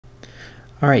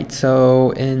Alright, so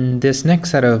in this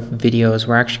next set of videos,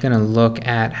 we're actually going to look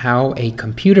at how a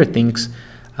computer thinks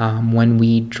when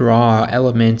we draw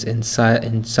elements in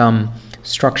some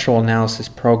structural analysis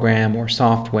program or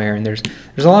software. And there's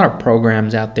a lot of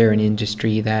programs out there in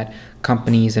industry that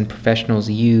companies and professionals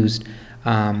use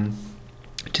to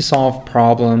solve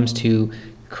problems, to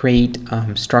create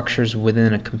structures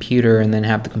within a computer and then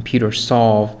have the computer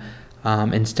solve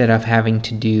instead of having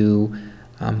to do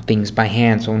things by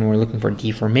hand. So when we're looking for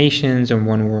deformations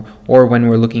or when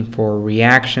we're looking for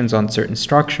reactions on certain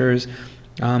structures,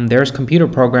 there's computer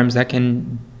programs that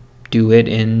can do it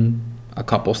in a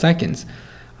couple seconds.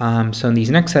 So in these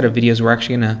next set of videos, we're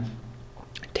actually going to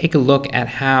take a look at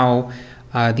how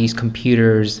these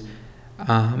computers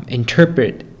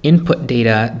interpret input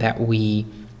data that we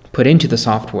put into the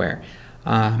software.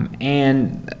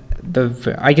 And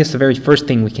I guess the very first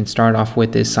thing we can start off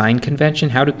with is sign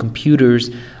convention. How do computers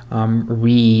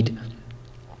read,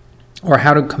 or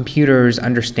how do computers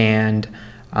understand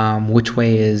which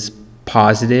way is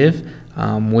positive,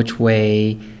 which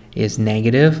way is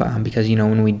negative? Because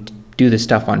when we do this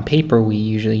stuff on paper, we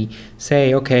usually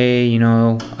say, okay,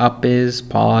 up is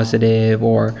positive,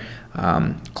 or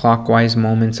clockwise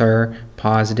moments are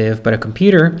positive. But a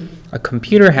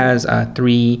computer has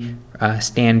three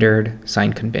standard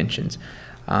sign conventions.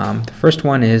 The first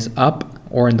one is up,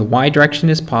 or in the Y direction,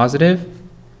 is positive.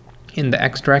 In the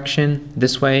X direction,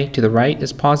 this way to the right,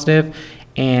 is positive.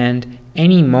 And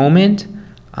any moment,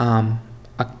 a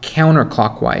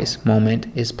counterclockwise moment,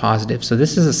 is positive. So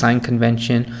this is a sign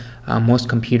convention most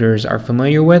computers are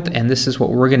familiar with, and this is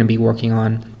what we're going to be working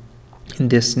on in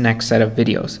this next set of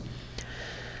videos.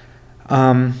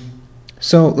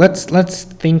 So let's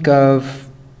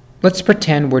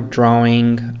pretend we're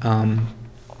drawing,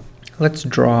 let's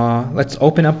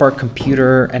open up our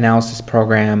computer analysis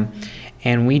program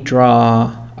and we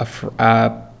draw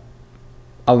a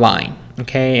line,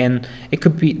 okay? And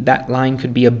that line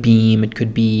could be a beam, it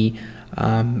could be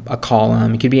a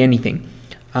column, it could be anything.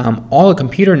 All a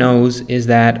computer knows is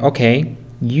that, okay,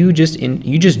 you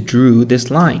just drew this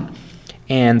line,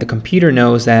 and the computer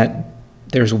knows that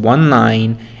there's one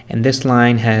line, and this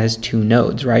line has two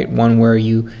nodes, right? One where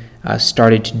you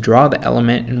started to draw the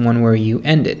element and one where you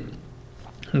ended.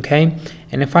 Okay,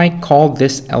 and if I call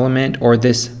this element, or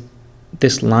this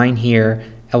line here,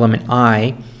 element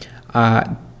I,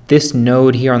 this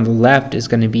node here on the left is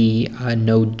going to be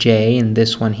node J, and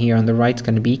this one here on the right is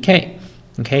going to be K.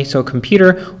 Okay, so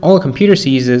all a computer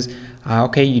sees is,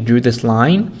 okay, you drew this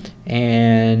line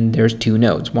and there's two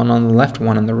nodes, one on the left,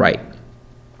 one on the right.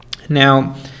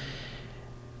 Now,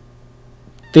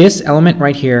 this element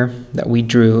right here that we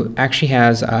drew actually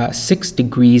has 6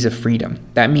 degrees of freedom.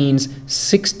 That means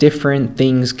 6 different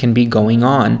things can be going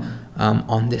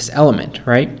on this element,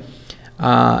 right?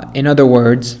 In other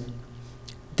words,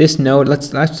 this node,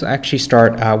 let's actually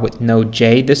start with node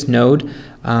J. This node,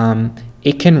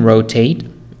 it can rotate,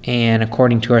 and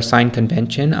according to our sign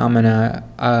convention, I'm going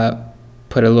to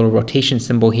put a little rotation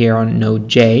symbol here on node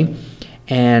J,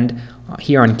 and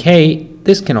here on K,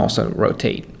 this can also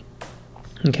rotate.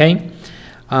 Okay,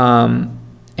 and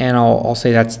I'll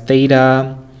say that's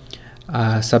theta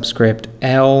subscript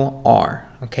L R.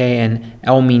 Okay, and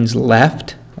L means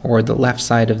left, or the left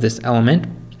side of this element,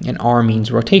 and R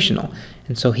means rotational.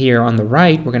 And so here on the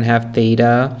right, we're going to have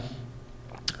theta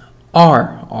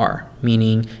R,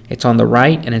 meaning it's on the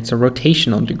right and it's a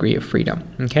rotational degree of freedom.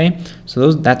 Okay,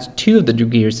 so that's 2 of the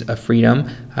degrees of freedom.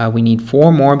 We need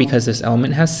 4 more because this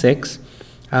element has 6.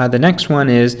 The next one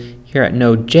is here at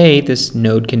node J, this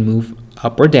node can move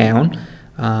up or down,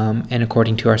 and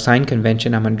according to our sign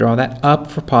convention, I'm going to draw that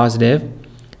up for positive. I'm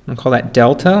going to call that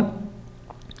delta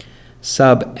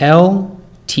sub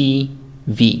LTV.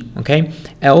 Okay,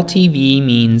 LTV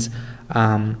means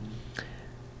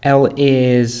L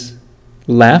is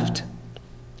left,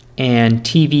 and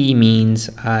TV means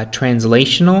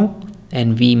translational,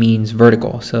 and V means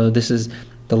vertical. So this is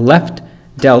the left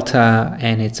delta,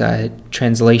 and it's a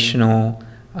translational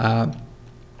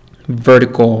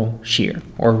vertical shear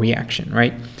or reaction,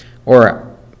 right? Or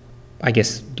I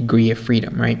guess degree of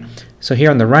freedom, right? So here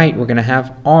on the right, we're going to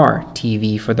have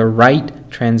RTV for the right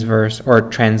transverse or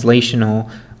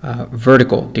translational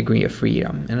vertical degree of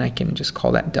freedom, and I can just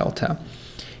call that delta.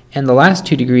 And the last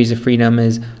 2 degrees of freedom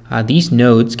is these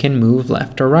nodes can move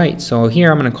left or right. So here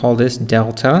I'm going to call this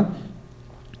delta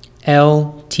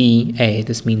LTA.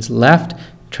 This means left,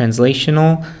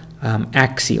 translational,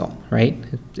 axial, right?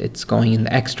 It's going in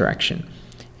the X direction.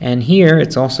 And here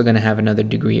it's also going to have another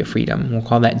degree of freedom. We'll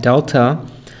call that delta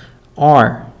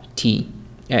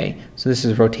RTA. So this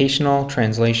is rotational,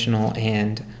 translational,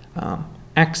 and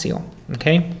axial.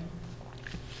 Okay.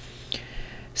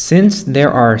 Since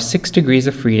there are 6 degrees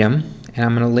of freedom, and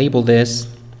I'm going to label this,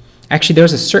 actually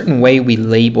there's a certain way we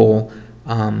label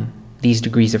these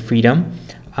degrees of freedom.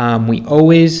 We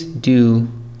always do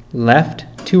left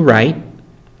to right,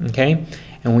 okay?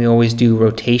 And we always do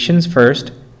rotations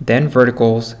first, then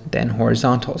verticals, then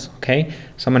horizontals, okay?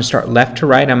 So I'm going to start left to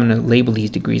right. I'm going to label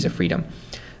these degrees of freedom.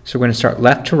 So we're going to start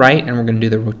left to right, and we're going to do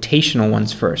the rotational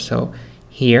ones first. So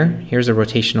here's a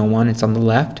rotational one. It's on the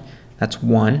left. That's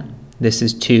 1. This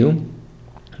is 2.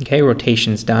 Okay,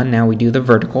 rotation's done. Now we do the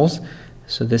verticals.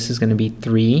 So this is going to be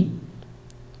 3,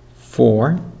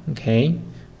 4. Okay,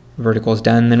 vertical's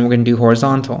done. Then we're going to do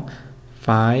horizontal.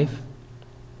 5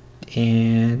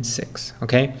 and 6.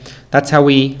 Okay, that's how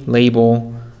we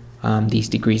label these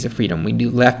degrees of freedom. We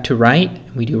do left to right,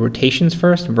 we do rotations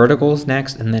first, verticals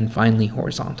next, and then finally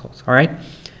horizontals. All right,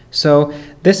 so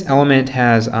this element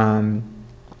has,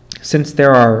 since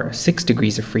there are 6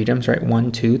 degrees of freedoms, right,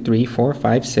 1, 2, 3, 4,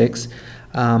 5, 6,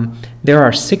 there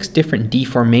are 6 different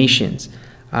deformations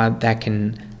that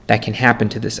can happen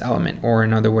to this element, or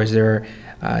in other words, there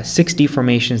are 6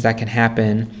 deformations that can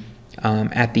happen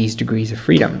at these degrees of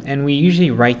freedom. And we usually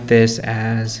write this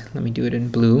as, let me do it in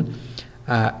blue,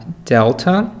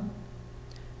 delta,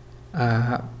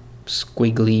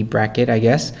 squiggly bracket, I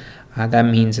guess. That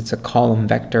means it's a column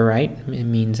vector, right? It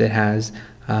means it has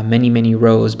many, many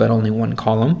rows, but only one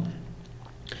column.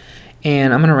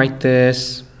 And I'm going to write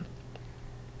this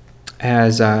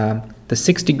as the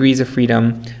 6 degrees of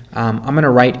freedom. I'm going to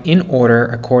write in order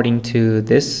according to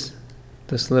this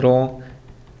little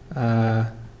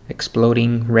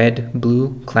exploding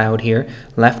red-blue cloud here.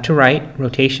 Left to right,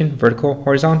 rotation, vertical,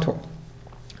 horizontal.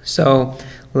 So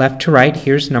left to right,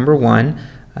 here's number 1.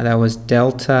 That was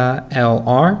delta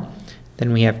LR.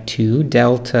 Then we have 2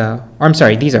 delta, or I'm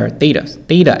sorry, these are thetas.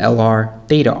 Theta LR,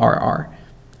 theta RR.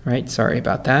 Right, sorry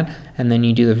about that. And then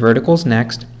you do the verticals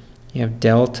next. You have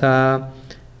delta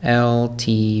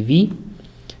LTV.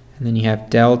 And then you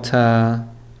have delta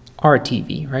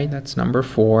RTV, right? That's number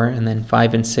 4. And then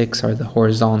 5 and 6 are the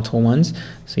horizontal ones.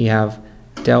 So you have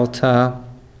delta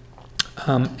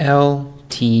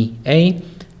LTA.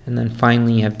 And then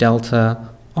finally you have delta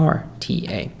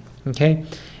RTA, okay?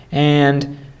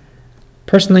 And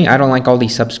personally, I don't like all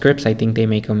these subscripts. I think they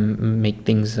make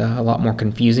things a lot more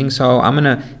confusing. So I'm going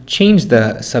to change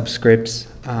the subscripts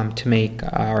to make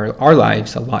our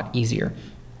lives a lot easier.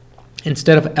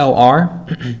 Instead of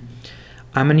LR,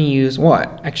 I'm going to use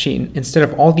what? Actually, instead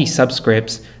of all these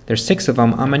subscripts, there's 6 of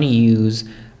them, I'm going to use,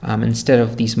 instead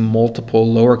of these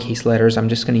multiple lowercase letters, I'm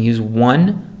just going to use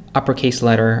one uppercase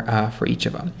letter for each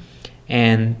of them.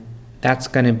 And that's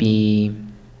going to be,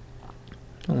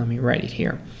 well, let me write it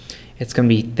here. It's going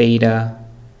to be theta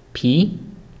P,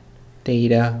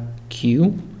 theta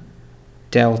Q,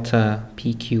 delta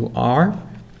PQR,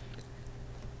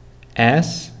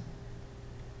 S,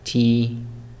 T,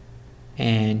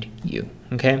 and U.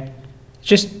 Okay?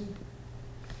 Just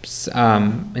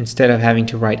instead of having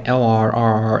to write LR,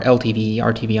 RR, LTV,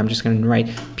 RTV, I'm just going to write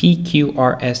P, Q,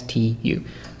 R, S, T, U.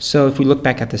 So if we look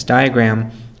back at this diagram,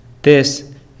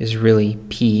 this is really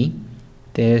P,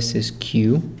 this is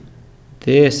Q,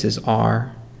 this is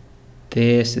R,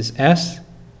 this is S,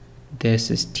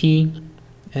 this is T,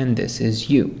 and this is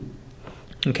U.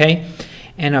 Okay?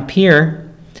 And up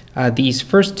here, these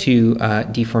first 2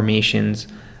 deformations,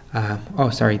 oh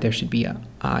sorry, there should be an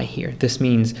I here. This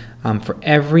means for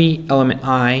every element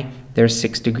I, there's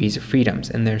 6 degrees of freedoms,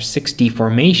 and there's 6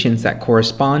 deformations that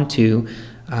correspond to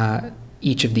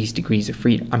each of these degrees of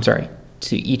freedom. I'm sorry,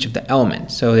 to each of the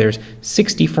elements. So there's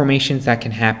 6 deformations that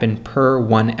can happen per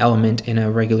one element in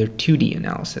a regular 2D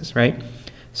analysis, right?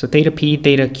 So theta P,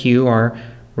 theta Q are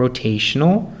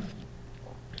rotational.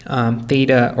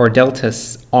 Theta or delta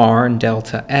R and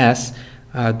delta S,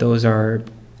 those are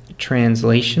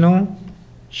translational,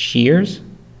 shears,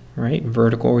 right?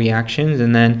 Vertical reactions.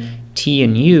 And then T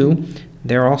and U,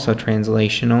 they're also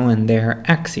translational and they're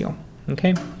axial,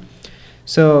 okay?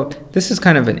 So this is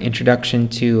kind of an introduction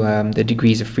to the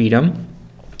degrees of freedom.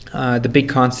 The big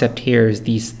concept here is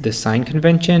the sign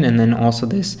convention, and then also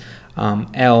this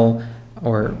L,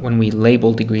 or when we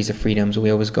label degrees of freedoms, we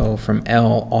always go from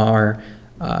L, R,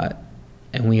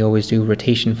 and we always do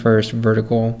rotation first,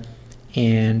 vertical,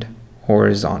 and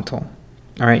horizontal.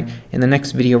 All right, in the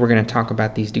next video, we're going to talk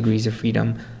about these degrees of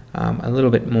freedom a little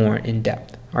bit more in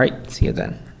depth. All right, see you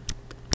then.